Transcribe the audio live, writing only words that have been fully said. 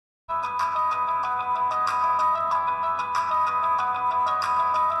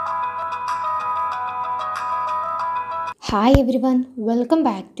Hi everyone, welcome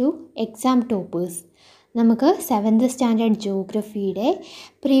back to Exam Toppers. നമുക്ക് 7th standard ജോഗ്രഫിയുടെ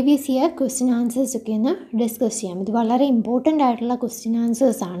previous year question answers ഒക്കെ ഒന്ന് discuss ചെയ്യാം. ഇത് വളരെ ഇമ്പോർട്ടൻ്റ് ആയിട്ടുള്ള ക്വസ്റ്റ്യൻ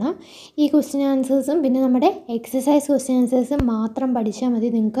ആൻസേഴ്സാണ്. ഈ ക്വസ്റ്റ്യൻ ആൻസേഴ്സും പിന്നെ നമ്മുടെ എക്സസൈസ് ക്വസ്റ്റ്യൻ ആൻസേഴ്സും മാത്രം പഠിച്ചാൽ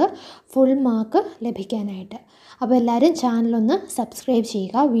മതി നിങ്ങൾക്ക് ഫുൾ മാർക്ക് ലഭിക്കാനായിട്ട്. അപ്പോൾ എല്ലാവരും ചാനലൊന്ന് സബ്സ്ക്രൈബ്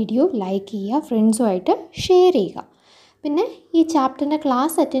ചെയ്യുക, വീഡിയോ ലൈക്ക് ചെയ്യുക, ഫ്രണ്ട്സുമായിട്ട് ഷെയർ ചെയ്യുക. പിന്നെ ഈ ചാപ്റ്ററിൻ്റെ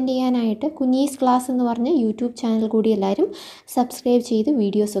ക്ലാസ് അറ്റൻഡ് ചെയ്യാനായിട്ട് കുഞ്ഞീസ് ക്ലാസ് എന്ന് പറഞ്ഞ യൂട്യൂബ് ചാനൽ കൂടി എല്ലാവരും സബ്സ്ക്രൈബ് ചെയ്ത്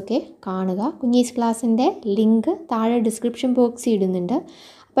വീഡിയോസൊക്കെ കാണുക. കുഞ്ഞീസ് ക്ലാസ്സിൻ്റെ ലിങ്ക് താഴെ ഡിസ്ക്രിപ്ഷൻ ബോക്സിൽ ഇടുന്നുണ്ട്.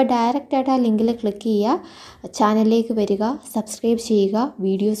 അപ്പോൾ ഡയറക്റ്റായിട്ട് ആ ലിങ്കിൽ ക്ലിക്ക് ചെയ്യുക, ചാനലിലേക്ക് വരിക, സബ്സ്ക്രൈബ് ചെയ്യുക,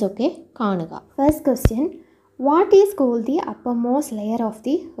 വീഡിയോസൊക്കെ കാണുക. First question, what is called the uppermost layer of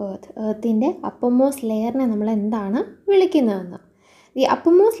the earth? എർത്തിൻ്റെ uppermost ലെയറിനെ നമ്മൾ എന്താണ് വിളിക്കുന്നതെന്ന്. The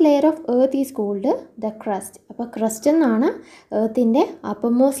uppermost layer of earth is called the crust. അപ്പോൾ crust എന്നാണ് എർത്തിൻ്റെ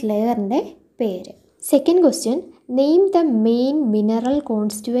uppermost ലെയറിൻ്റെ പേര്. Second question, name the main mineral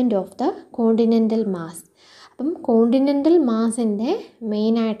constituent of the continental mass. അപ്പം continental മാസിൻ്റെ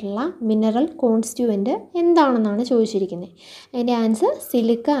മെയിനായിട്ടുള്ള mineral constituent എന്താണെന്നാണ് ചോദിച്ചിരിക്കുന്നത്. അതിൻ്റെ answer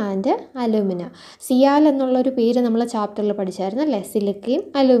silica and alumina. CIAL എന്നുള്ളൊരു പേര് നമ്മൾ ചാപ്റ്ററിൽ പഠിച്ചായിരുന്നു അല്ലേ, സിലിക്കയും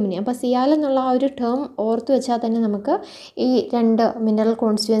അലൂമിനിയം. അപ്പോൾ സിയാൽ എന്നുള്ള ആ ഒരു ടേം ഓർത്ത് വെച്ചാൽ തന്നെ നമുക്ക് ഈ രണ്ട് മിനറൽ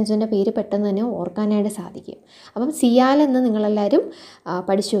കോൺസ്റ്റുവൻസിൻ്റെ പേര് പെട്ടെന്ന് തന്നെ ഓർക്കാനായിട്ട് സാധിക്കും. അപ്പം സിയാൽ എന്ന് നിങ്ങളെല്ലാവരും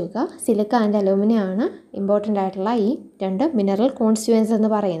പഠിച്ചു വെക്കുക. സിലിക്ക ആൻഡ് അലൂമിന ആണ് ഇമ്പോർട്ടൻ്റ് ആയിട്ടുള്ള ഈ രണ്ട് മിനറൽ കോൺസ്റ്റുവൻസ്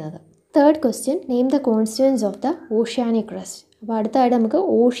എന്ന് പറയുന്നത്. Third question, name the constituents of the oceanic crest. അപ്പോൾ അടുത്തായിട്ട് നമുക്ക്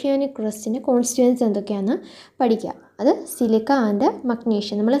ഓഷ്യാനിക് ക്രസ്റ്റിൻ്റെ കോൺസ്റ്റുവൻസ് എന്തൊക്കെയാണെന്ന് പഠിക്കാം. അത് സിലിക്ക ആൻഡ്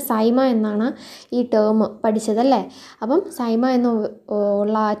മഗ്നീഷ്യം. നമ്മൾ സൈമ എന്നാണ് ഈ ടേം പഠിച്ചതല്ലേ. അപ്പം സൈമ എന്ന്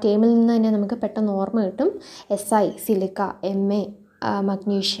ഉള്ള ആ ടേമിൽ നിന്ന് തന്നെ നമുക്ക് പെട്ടെന്ന് ഓർമ്മ കിട്ടും. SI silica, MA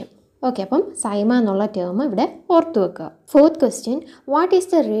magnesium. Okay, അപ്പം സൈമ എന്നുള്ള ടേം ഇവിടെ ഓർത്തു വെക്കുക. Fourth question, what is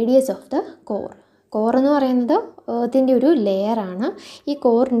the radius of the core? Core എന്ന് പറയുന്നത് എർത്തിൻ്റെ ഒരു ലെയറാണ്. ഈ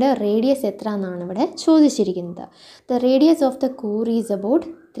കോറിൻ്റെ റേഡിയസ് എത്ര എന്നാണ് ഇവിടെ ചോദിച്ചിരിക്കുന്നത്. The radius of the core is about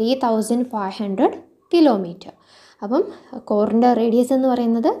 3500 kilometre. അപ്പം കോറിൻ്റെ റേഡിയസ് എന്ന്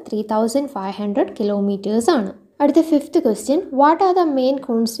പറയുന്നത് 3500 കിലോമീറ്റേഴ്സാണ്. അടുത്ത fifth question, what are the main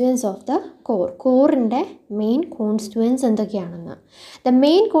constituents of the core? കോറിൻ്റെ main constituents എന്തൊക്കെയാണെന്ന്. The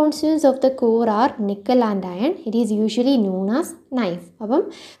main constituents of the core R nickel and iron. It is usually known as knife. അപ്പം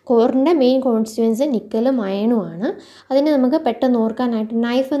കോറിൻ്റെ main constituents നിക്കലും അയണുമാണ്. അതിന് നമുക്ക് പെട്ടെന്ന് ഓർക്കാനായിട്ട്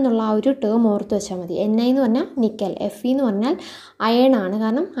knife എന്നുള്ള ആ ഒരു term ഓർത്ത് വെച്ചാൽ മതി. NI എന്ന് പറഞ്ഞാൽ നിക്കൽ, FE എന്ന് പറഞ്ഞാൽ അയണാണ്.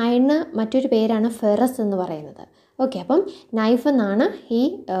 കാരണം അയണിന് മറ്റൊരു പേരാണ് ഫെറസ് എന്ന് പറയുന്നത്. ഓക്കെ, അപ്പം നൈഫ് എന്നാണ് ഈ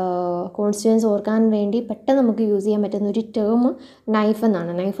കോൺസ്റ്റുവൻസ് ഓർക്കാൻ വേണ്ടി പെട്ടെന്ന് നമുക്ക് യൂസ് ചെയ്യാൻ പറ്റുന്ന ഒരു ടേം നൈഫ്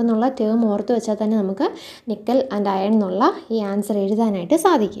എന്നാണ്. നൈഫ് എന്നുള്ള ടേം ഓർത്ത് വെച്ചാൽ തന്നെ നമുക്ക് നിക്കൽ ആൻഡ് അയൺ എന്നുള്ള ഈ ആൻസർ എഴുതാനായിട്ട്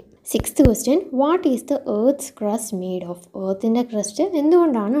സാധിക്കും. Sixth question, what is the earth's crest made of? എർത്തിൻ്റെ crest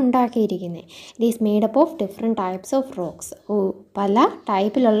എന്തുകൊണ്ടാണ് ഉണ്ടാക്കിയിരിക്കുന്നത്? It is made up of different types of rocks. പല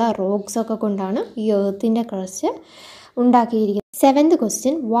ടൈപ്പിലുള്ള റോക്സൊക്കെ കൊണ്ടാണ് ഈ എർത്തിൻ്റെ ക്രസ്റ്റ് ഉണ്ടാക്കിയിരിക്കുന്നത്. Seventh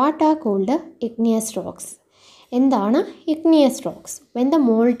question, what are called igneous rocks? എന്താണ് igneous rocks? When the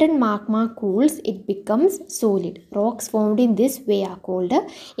molten magma cools it becomes solid. Rocks formed in this way are called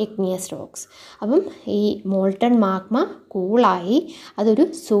igneous rocks. അപ്പം ഈ molten magma കൂളായി അതൊരു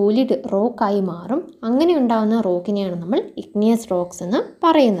solid റോക്കായി മാറും. അങ്ങനെ ഉണ്ടാകുന്ന റോക്കിനെയാണ് നമ്മൾ ഇഗ്നിയസ് റോക്സ് എന്ന്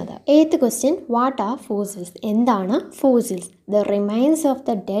പറയുന്നത്. Eighth question, what are fossils? എന്താണ് fossils? The remains of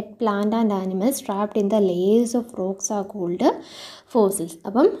the dead plant and animals trapped in the layers of rocks are called fossils.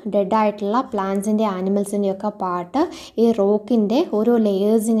 അപ്പം ഡെഡ് ആയിട്ടുള്ള പ്ലാന്റ്സിൻ്റെ ആനിമൽസിൻ്റെ ഒക്കെ പാർട്ട് ഈ റോക്കിൻ്റെ ഓരോ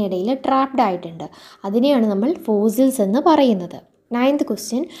ലെയേഴ്സിനിടയിൽ ട്രാപ്ഡ് ആയിട്ടുണ്ട്. അതിനെയാണ് നമ്മൾ ഫോസിൽസ് എന്ന് പറയുന്നത്. Ninth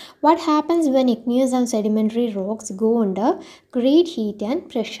question, what happens when igneous and sedimentary rocks go under great heat and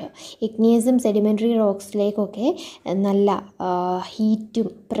pressure? ഇഗ്നിയസും sedimentary റോക്സിലേക്കൊക്കെ നല്ല ഹീറ്റും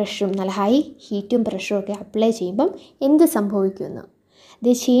പ്രഷറും, നല്ല ഹൈ ഹീറ്റും പ്രഷറും ഒക്കെ അപ്ലൈ ചെയ്യുമ്പം എന്ത് സംഭവിക്കുമെന്ന്.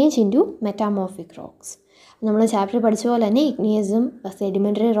 The change in to metamorphic rocks. നമ്മൾ ചാപ്റ്റർ പഠിച്ച പോലെ തന്നെ ഇഗ്നിയസും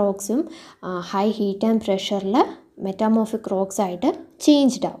sedimentary റോക്സും high heat and പ്രഷറിൽ metamorphic rocks ആയിട്ട്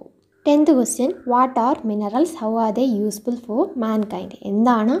ചേഞ്ച്ഡ് ആവും. Tenth question, what are minerals? How are they useful for mankind?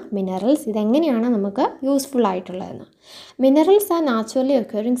 എന്താണ് മിനറൽസ്? ഇതെങ്ങനെയാണ് നമുക്ക് useful ആയിട്ടുള്ളതെന്ന്. Minerals are naturally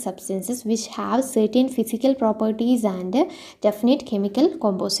occurring substances which have certain physical properties and definite chemical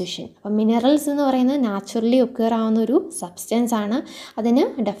composition. അപ്പം minerals എന്ന് പറയുന്നത് naturally occur ആവുന്ന ഒരു substance ആണ്. അതിന്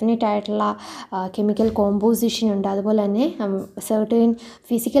ഡെഫിനിറ്റ് ആയിട്ടുള്ള കെമിക്കൽ കോമ്പോസിഷൻ ഉണ്ട്. അതുപോലെ തന്നെ സെർട്ടൻ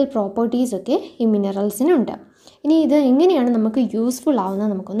ഫിസിക്കൽ പ്രോപ്പർട്ടീസൊക്കെ ഈ മിനറൽസിനുണ്ട്. ഇനി ഇത് എങ്ങനെയാണ് നമുക്ക് യൂസ്ഫുൾ ആവുന്നത്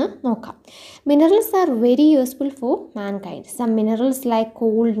നമുക്കൊന്ന് നോക്കാം. Minerals are very useful for mankind. Some minerals like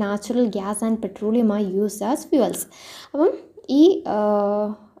call, natural gas and petroleum are used as fuels. അപ്പം ഈ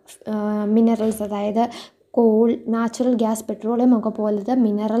മിനറൽസ്, അതായത് കോൾ, നാച്ചുറൽ ഗ്യാസ്, പെട്രോളിയം ഒക്കെ പോലത്തെ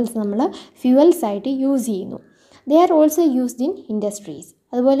മിനറൽസ് നമ്മൾ ഫ്യൂവൽസ് ആയിട്ട് യൂസ് ചെയ്യുന്നു. They are also used in industries.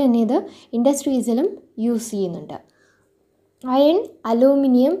 അതുപോലെ തന്നെ ഇത് ഇൻഡസ്ട്രീസിലും യൂസ് ചെയ്യുന്നുണ്ട്. Iron,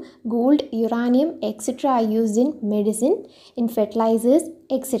 aluminium, gold, uranium, etc. are used in medicine, in fertilizers,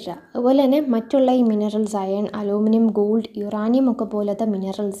 etc. അതുപോലെ തന്നെ മറ്റുള്ള ഈ minerals iron, aluminium, gold, uranium ഒക്കെ പോലത്തെ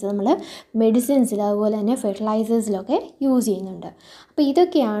മിനറൽസ് നമ്മൾ മെഡിസിൻസിൽ അതുപോലെ തന്നെ ഫെർട്ടിലൈസേഴ്സിലൊക്കെ യൂസ് ചെയ്യുന്നുണ്ട്. അപ്പോൾ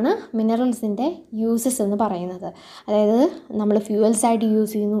ഇതൊക്കെയാണ് മിനറൽസിൻ്റെ യൂസസ് എന്ന് പറയുന്നത്. അതായത് നമ്മൾ ഫ്യൂവൽസായിട്ട്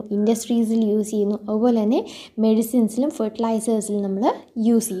യൂസ് ചെയ്യുന്നു, ഇൻഡസ്ട്രീസിൽ യൂസ് ചെയ്യുന്നു, അതുപോലെ തന്നെ മെഡിസിൻസിലും ഫെർട്ടിലൈസേഴ്സിലും നമ്മൾ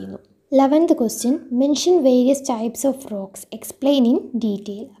യൂസ് ചെയ്യുന്നു. 11th question, mention various types of rocks, explain in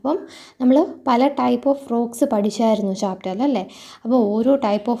detail. അപ്പം നമ്മൾ പല ടൈപ്പ് ഓഫ് റോക്സ് പഠിച്ചായിരുന്നു ചാപ്റ്ററിൽ അല്ലേ. അപ്പോൾ ഓരോ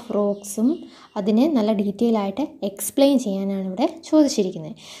ടൈപ്പ് ഓഫ് റോക്സും അതിനെ നല്ല ഡീറ്റെയിൽ ആയിട്ട് എക്സ്പ്ലെയിൻ ചെയ്യാനാണ് ഇവിടെ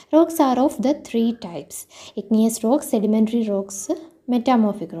ചോദിച്ചിരിക്കുന്നത്. Rocks R of the 3 types: igneous rocks, sedimentary rocks,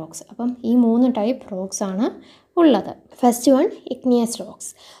 metamorphic rocks. അപ്പം ഈ 3 ടൈപ്പ് റോക്സ് ആണ് ഉള്ളത്. First one, igneous rocks.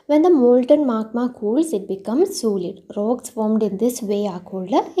 When the molten magma cools, it becomes solid. Rocks formed in this way are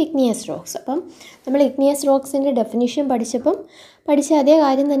called igneous rocks. അപ്പം നമ്മൾ igneous റോക്സിൻ്റെ definition പഠിച്ച അതേ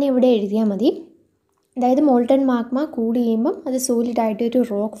കാര്യം തന്നെ ഇവിടെ എഴുതിയാൽ മതി. അതായത് മോൾട്ടൺ മാഗ്മ കൂൾ ചെയ്യുമ്പം അത് സോളിഡായിട്ട് ഒരു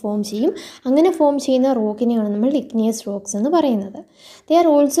റോക്ക് ഫോം ചെയ്യും. അങ്ങനെ ഫോം ചെയ്യുന്ന റോക്കിനെയാണ് നമ്മൾ ഇഗ്നിയസ് റോക്സ് എന്ന് പറയുന്നത്. They are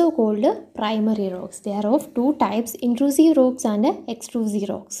also called primary rocks. They are of 2 types: intrusive rocks and extrusive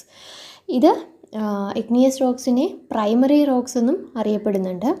rocks. ഇത് ഇഗ്നിയസ് റോക്സിനെ പ്രൈമറി റോക്സ് എന്നും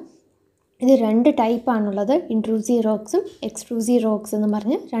അറിയപ്പെടുന്നുണ്ട്. ഇത് 2 ടൈപ്പാണുള്ളത്: ഇൻട്രൂസീവ് റോക്സും എക്സ്ട്രൂസീവ് റോക്സ് എന്ന്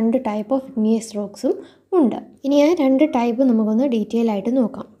പറഞ്ഞ് 2 ടൈപ്പ് ഓഫ് ഇഗ്നിയസ് റോക്സും ഉണ്ട്. ഇനി ആ 2 ടൈപ്പ് നമുക്കൊന്ന് ഡീറ്റെയിൽ ആയിട്ട്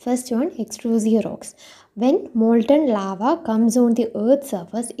നോക്കാം. First one, extrusive rocks. When molten lava comes on the earth's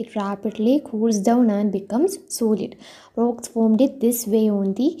surface, it rapidly cools down and becomes solid. Rocks formed in this way on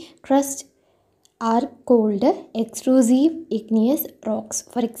the crust are called extrusive igneous rocks.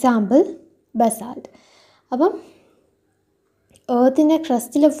 For example, basalt. അപ്പം ഏർത്തിൻ്റെ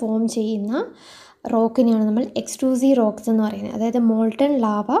ക്രസ്റ്റിൽ form ചെയ്യുന്ന റോക്കിനെയാണ് നമ്മൾ extrusive rocks എന്ന് പറയുന്നത്. അതായത് molten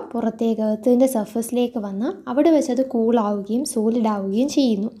lava പുറത്തേക്ക് ഏർത്തിൻ്റെ സർഫസിലേക്ക് വന്ന് അവിടെ വെച്ച് അത് കൂളാവുകയും സോളിഡ് ആവുകയും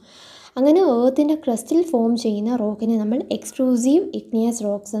ചെയ്യുന്നു. അങ്ങനെ ഏർത്തിൻ്റെ ക്രസ്റ്റിൽ ഫോം ചെയ്യുന്ന റോക്കിനെ നമ്മൾ എക്സ്ട്രൂസീവ് ഇഗ്നിയസ്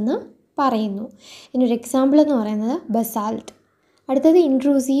റോക്സ് എന്ന് പറയുന്നു. ഇതിനൊരു എക്സാമ്പിൾ എന്ന് പറയുന്നത് ബസാൾട്ട്. അടുത്തത്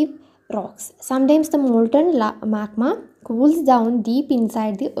intrusive rocks. Sometimes the molten magma cools down deep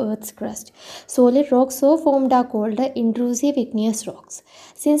inside the earth's crust. Solid rocks so formed are called intrusive igneous rocks.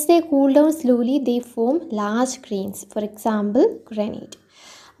 Since they cool down slowly, they form large grains. For example, granite.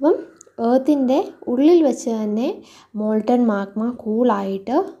 അപ്പം ഏർത്തിൻ്റെ ഉള്ളിൽ വെച്ച് തന്നെ molten magma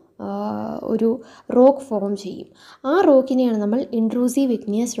കൂളായിട്ട് ഒരു rock form ചെയ്യും. ആ റോക്കിനെയാണ് നമ്മൾ intrusive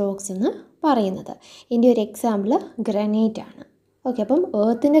igneous rocks എന്ന് പറയുന്നത്. ഇതിൻ്റെ ഒരു എക്സാമ്പിൾ ഗ്രാനൈറ്റ് ആണ്. ഓക്കെ, അപ്പം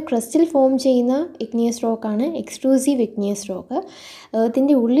ഏർത്തിൻ്റെ ക്രസ്റ്റിൽ ഫോം ചെയ്യുന്ന ഇഗ്നിയസ് റോക്കാണ് എക്സ്ട്രൂസീവ് ഇഗ്നിയസ് റോക്ക്.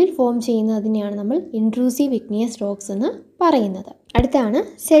 ഏർത്തിൻ്റെ ഉള്ളിൽ ഫോം ചെയ്യുന്നതിനെയാണ് നമ്മൾ ഇൻട്രൂസീവ് ഇഗ്നിയസ് റോക്സ് എന്ന് പറയുന്നത്. അടുത്താണ്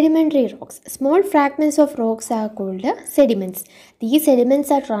sedimentary rocks. Small fragments of rocks are called sediments. These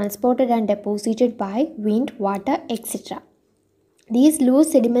sediments R transported and deposited by wind, water, etcetera. These loose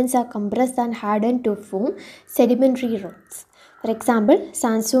sediments are compressed and hardened to form sedimentary rocks. For example,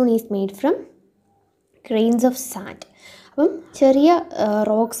 sandstone is made from grains of sand. അപ്പം ചെറിയ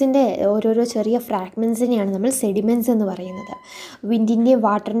റോക്സിൻ്റെ ഓരോരോ ചെറിയ ഫ്രാഗ്മെൻസിനെയാണ് നമ്മൾ sediments എന്ന് പറയുന്നത്. വിൻഡിൻ്റെയും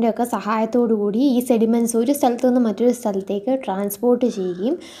വാട്ടറിൻ്റെയും ഒക്കെ സഹായത്തോടു കൂടി ഈ സെഡിമെൻറ്റ്സ് ഒരു സ്ഥലത്തു നിന്ന് മറ്റൊരു സ്ഥലത്തേക്ക് ട്രാൻസ്പോർട്ട്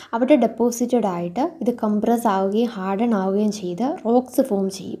ചെയ്യുകയും അവിടെ ഡെപ്പോസിറ്റഡ് ആയിട്ട് ഇത് കംപ്രസ് ആവുകയും ഹാർഡൻ ആവുകയും ചെയ്ത് റോക്സ് ഫോം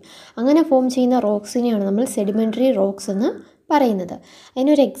ചെയ്യും. അങ്ങനെ ഫോം ചെയ്യുന്ന റോക്സിനെയാണ് നമ്മൾ സെഡിമെൻ്ററി റോക്സ് എന്ന് പറയുന്നത്.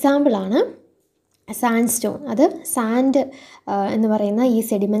 അതിനൊരു എക്സാമ്പിളാണ് സാൻഡ്സ്റ്റോൺ. അത് സാൻഡ് എന്ന് പറയുന്ന ഈ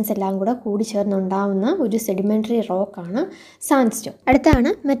സെഡിമെൻറ്റ്സ് എല്ലാം കൂടെ കൂടിച്ചേർന്നുണ്ടാവുന്ന ഒരു സെഡിമെൻ്ററി റോക്കാണ് സാൻഡ്സ്റ്റോൺ.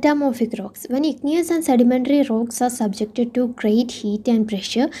 അടുത്താണ് metamorphic rocks. When igneous and sedimentary rocks R subjected to great heat and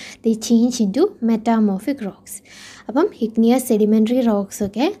pressure, they change in to metamorphic rocks. അപ്പം ഇഗ്നിയസ് സെഡിമെൻ്ററി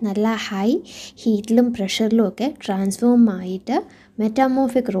റോക്സൊക്കെ നല്ല ഹൈ ഹീറ്റിലും പ്രഷറിലും ഒക്കെ ട്രാൻസ്ഫോം ആയിട്ട്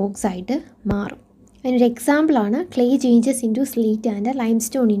മെറ്റാമോർഫിക് റോക്സ് ആയിട്ട് മാറും. അതിനൊരു എക്സാമ്പിളാണ് clay changes into slate and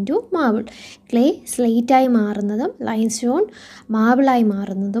limestone into marble. Clay സ്ലേറ്റായി മാറുന്നതും limestone മാർബിളായി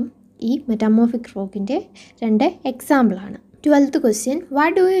മാറുന്നതും ഈ മെറ്റാമോർഫിക് റോക്കിൻ്റെ 2 എക്സാമ്പിളാണ്. 12th question,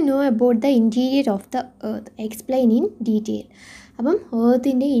 what do you know about the interior of the earth? Explain in detail. അപ്പം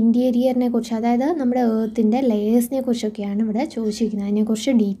ഏർത്തിൻ്റെ ഇൻറ്റീരിയറിനെ കുറിച്ച്, അതായത് നമ്മുടെ ഏർത്തിൻ്റെ ലെയേഴ്സിനെ കുറിച്ചൊക്കെയാണ് ഇവിടെ ചോദിച്ചിരിക്കുന്നത്.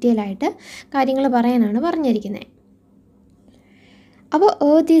 അതിനെക്കുറിച്ച് ഡീറ്റെയിൽ ആയിട്ട് കാര്യങ്ങൾ പറയാനാണ് പറഞ്ഞിരിക്കുന്നത്. Our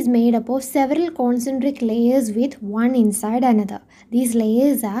earth is made up of several concentric layers with one inside another. These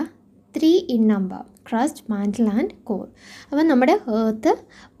layers are 3 in number: crust, mantle and core. അപ്പോൾ നമ്മുടെ earth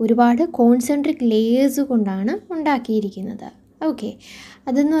ഒരുപാട് കോൺസെൻട്രിക് ലേയേഴ്സ് കൊണ്ടാണ് ഉണ്ടാക്കിയിരിക്കുന്നത്. ഓക്കെ,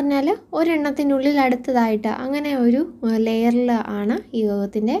 അതെന്ന് പറഞ്ഞാൽ ഒരെണ്ണത്തിനുള്ളിൽ അടുത്തതായിട്ട് അങ്ങനെ ഒരു ലെയറിൽ ആണ് ഈ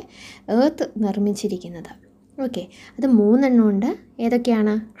ഏർത്ത് നിർമ്മിച്ചിരിക്കുന്നത്. ഓക്കെ, അത് 3 എണ്ണം ഉണ്ട്.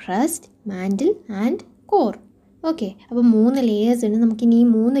 ഏതൊക്കെയാണ്? Crest, mantle and core. Okay, അപ്പോൾ 3 ലെയേഴ്സ് ഉണ്ട്. നമുക്കിനി ഈ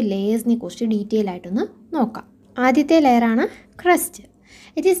 3 ലെയേഴ്സിനെ കുറിച്ച് ഡീറ്റെയിൽ ആയിട്ടൊന്ന് നോക്കാം. ആദ്യത്തെ ലെയറാണ് crest.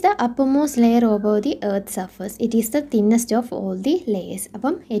 It is the uppermost layer over the earth's surface. It is the thinnest of all the layers.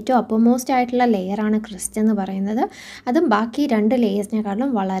 അപ്പം ഏറ്റവും uppermost ആയിട്ടുള്ള ലെയറാണ് ക്രസ്റ്റ് എന്ന് പറയുന്നത്. അതും ബാക്കി 2 ലെയേഴ്സിനെക്കാളും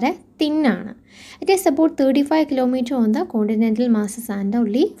വളരെ തിന്നാണ്. It is about 35 km on the continental masses and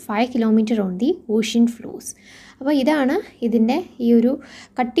only 5 km on the ocean floors. അപ്പോൾ ഇതാണ് ഇതിൻ്റെ ഈ ഒരു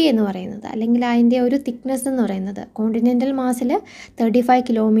കട്ടി എന്ന് പറയുന്നത്, അല്ലെങ്കിൽ അതിൻ്റെ ഒരു തിക്നെസ് എന്ന് പറയുന്നത്. കോണ്ടിനെൻ്റൽ മാസിൽ 35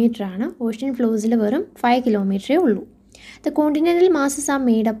 km ആണ്, ഓഷ്യൻ ഫ്ലോസിൽ വെറും 5 km ഉള്ളൂ. The continental masses are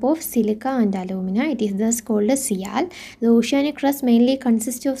made up of silica and alumina. It is thus called Sial. The oceanic crust mainly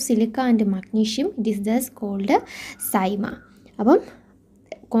consists of silica and magnesium. It is thus called Saima. അപ്പം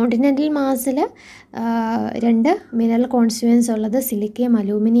continental മാസിൽ 2 mineral constituents ഉള്ളത് സിലിക്കയും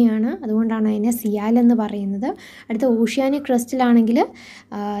അലൂമിനിയാണ്. അതുകൊണ്ടാണ് അതിനെ സിയാൽ എന്ന് പറയുന്നത്. അടുത്ത oceanic ക്രസ്റ്റിലാണെങ്കിൽ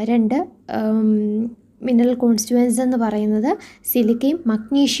 2 mineral constituents എന്ന് പറയുന്നത് സിലിക്കയും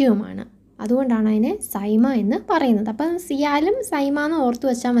മഗ്നീഷ്യവുമാണ്. അതുകൊണ്ടാണ് അതിനെ സൈമ എന്ന് പറയുന്നത്. അപ്പം സിയാലും സൈമ എന്ന് ഓർത്ത്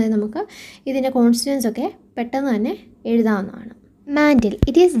വെച്ചാൽ മതി, നമുക്ക് ഇതിൻ്റെ കോൺസ്റ്റിറ്റ്യൂവൻസ് ഒക്കെ പെട്ടെന്ന് തന്നെ എഴുതാവുന്നതാണ്. Mantle.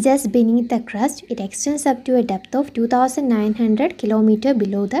 It is just beneath the crust. It extends up to a depth of 2900 km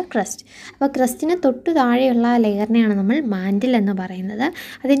below the crust. അപ്പോൾ ക്രസ്റ്റിന് തൊട്ട് താഴെയുള്ള ലെയറിനെയാണ് നമ്മൾ മാൻറ്റിൽ എന്ന് പറയുന്നത്.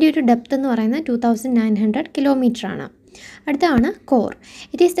 അതിൻ്റെ ഒരു ഡെപ്ത് എന്ന് പറയുന്നത് 2900 km ആണ്. അടുത്താണ് core.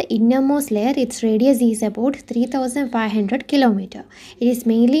 It is the innermost layer. It's radius is about 3500 km. It is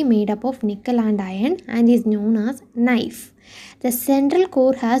mainly made up of nickel and iron and is known as knife. The central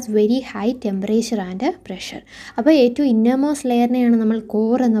core has very high temperature and pressure. അപ്പോൾ ഏറ്റവും innermost ലെയറിനെയാണ് നമ്മൾ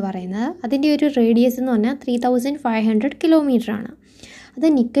core എന്ന് പറയുന്നത്. അതിൻ്റെ ഒരു radius എന്ന് പറഞ്ഞാൽ 3500 km ആണ്. അത്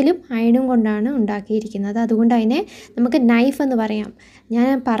നിക്കലും അയണും കൊണ്ടാണ് ഉണ്ടാക്കിയിരിക്കുന്നത്. അതുകൊണ്ട് അതിനെ നമുക്ക് നൈഫ് എന്ന് പറയാം. ഞാൻ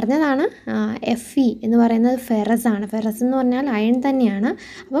പറഞ്ഞതാണ് Fe എന്ന് പറയുന്നത് ഫെറസ് ആണ്. ഫെറസ് എന്ന് പറഞ്ഞാൽ അയൺ തന്നെയാണ്.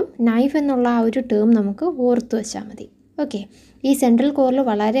 അപ്പം നൈഫ് എന്നുള്ള ആ ഒരു ടേം നമുക്ക് ഓർത്ത് വെച്ചാൽ മതി. ഓക്കെ, ഈ സെൻട്രൽ കോറിൽ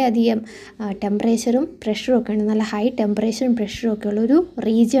വളരെയധികം ടെമ്പറേച്ചറും പ്രഷറും ഒക്കെ ഉണ്ട്. നല്ല ഹൈ ടെമ്പറേച്ചറും പ്രഷറും ഒക്കെ ഉള്ളൊരു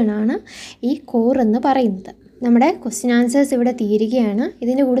റീജിയനാണ് ഈ കോർ എന്ന് പറയുന്നത്. നമ്മുടെ ക്വസ്റ്റ്യൻ ആൻസേഴ്സ് ഇവിടെ തീരുകയാണ്.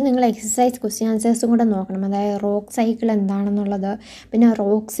 ഇതിൻ്റെ കൂടെ നിങ്ങൾ എക്സസൈസ് ക്വസ്റ്റ്യൻ ആൻസേഴ്സും കൂടെ നോക്കണം. അതായത് റോക്ക് സൈക്കിൾ എന്താണെന്നുള്ളത്, പിന്നെ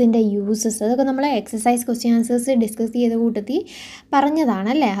റോക്സിൻ്റെ യൂസസ്, അതൊക്കെ നമ്മൾ എക്സസൈസ് ക്വസ്റ്റ്യൻ ആൻസേഴ്സ് ഡിസ്കസ് ചെയ്ത കൂട്ടത്തിൽ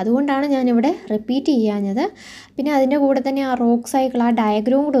പറഞ്ഞതാണല്ലേ. അതുകൊണ്ടാണ് ഞാനിവിടെ റിപ്പീറ്റ് ചെയ്യാഞ്ഞത്. പിന്നെ അതിൻ്റെ കൂടെ തന്നെ ആ റോക്ക് സൈക്കിൾ, ആ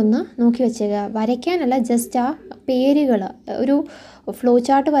ഡയഗ്രാം കൂടെ ഒന്ന് നോക്കി വെച്ചേക്കുക. വരയ്ക്കാനല്ല, ജസ്റ്റ് ആ പേരുകൾ ഒരു ഫ്ലോ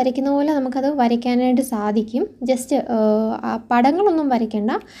ചാർട്ട് വരയ്ക്കുന്ന പോലെ നമുക്കത് വരയ്ക്കാനായിട്ട് സാധിക്കും. ജസ്റ്റ് പടങ്ങളൊന്നും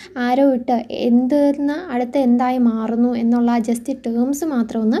വരയ്ക്കേണ്ട, ആരോ ഇട്ട് എന്തെന്ന് അടുത്ത് എന്തായി മാറുന്നു എന്നുള്ള ജസ്റ്റ് ടേംസ്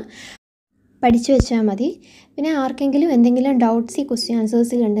മാത്രം ഒന്ന് പഠിച്ചു വെച്ചാൽ മതി. പിന്നെ ആർക്കെങ്കിലും എന്തെങ്കിലും ഡൗട്ട്സ് ഈ ക്വസ്റ്റ്യൻ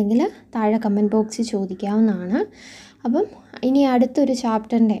ആൻസേഴ്സിൽ ഉണ്ടെങ്കിൽ താഴെ കമൻറ്റ് ബോക്സിൽ ചോദിക്കാവുന്നതാണ്. അപ്പം ഇനി അടുത്തൊരു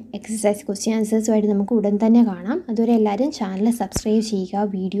ചാപ്റ്ററിൻ്റെ എക്സസൈസ് ക്വസ്റ്റ്യൻ ആൻസേഴ്സുമായിട്ട് നമുക്ക് ഉടൻ തന്നെ കാണാം. അതുവരെ എല്ലാവരും ചാനൽ സബ്സ്ക്രൈബ് ചെയ്യുക,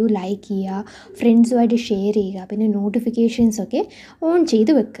 വീഡിയോ ലൈക്ക് ചെയ്യുക, ഫ്രണ്ട്സുമായിട്ട് ഷെയർ ചെയ്യുക, പിന്നെ നോട്ടിഫിക്കേഷൻസൊക്കെ ഓൺ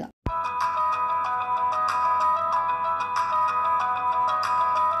ചെയ്ത് വെക്കുക.